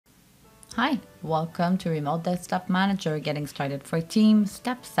Hi, welcome to Remote Desktop Manager Getting Started for Team.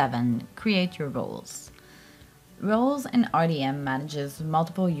 Step 7. Create your roles. Roles in RDM manages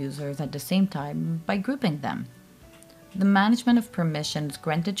multiple users at the same time by grouping them. The management of permissions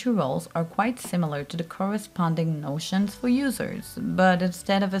granted to roles are quite similar to the corresponding notions for users, but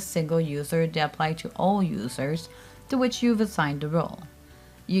instead of a single user, they apply to all users to which you've assigned the role.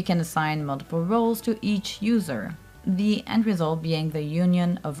 You can assign multiple roles to each user, the end result being the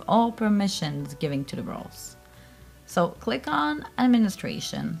union of all permissions given to the roles. So click on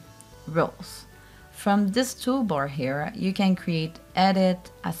Administration, Roles. From this toolbar here, you can create,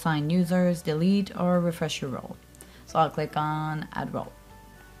 edit, assign users, delete, or refresh your role. So I'll click on Add Role.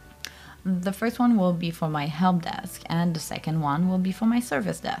 The first one will be for my help desk, and the second one will be for my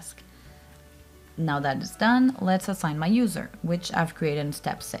service desk. Now that it's done, let's assign my user, which I've created in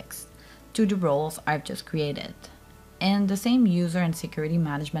step 6, to the roles I've just created. In the same user and security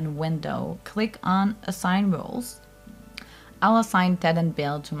management window, click on Assign Roles. I'll assign Ted and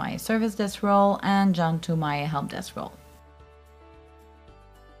Bill to my service desk role and John to my help desk role.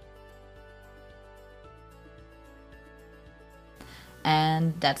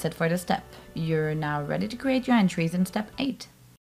 And that's it for this step. You're now ready to create your entries in step 8.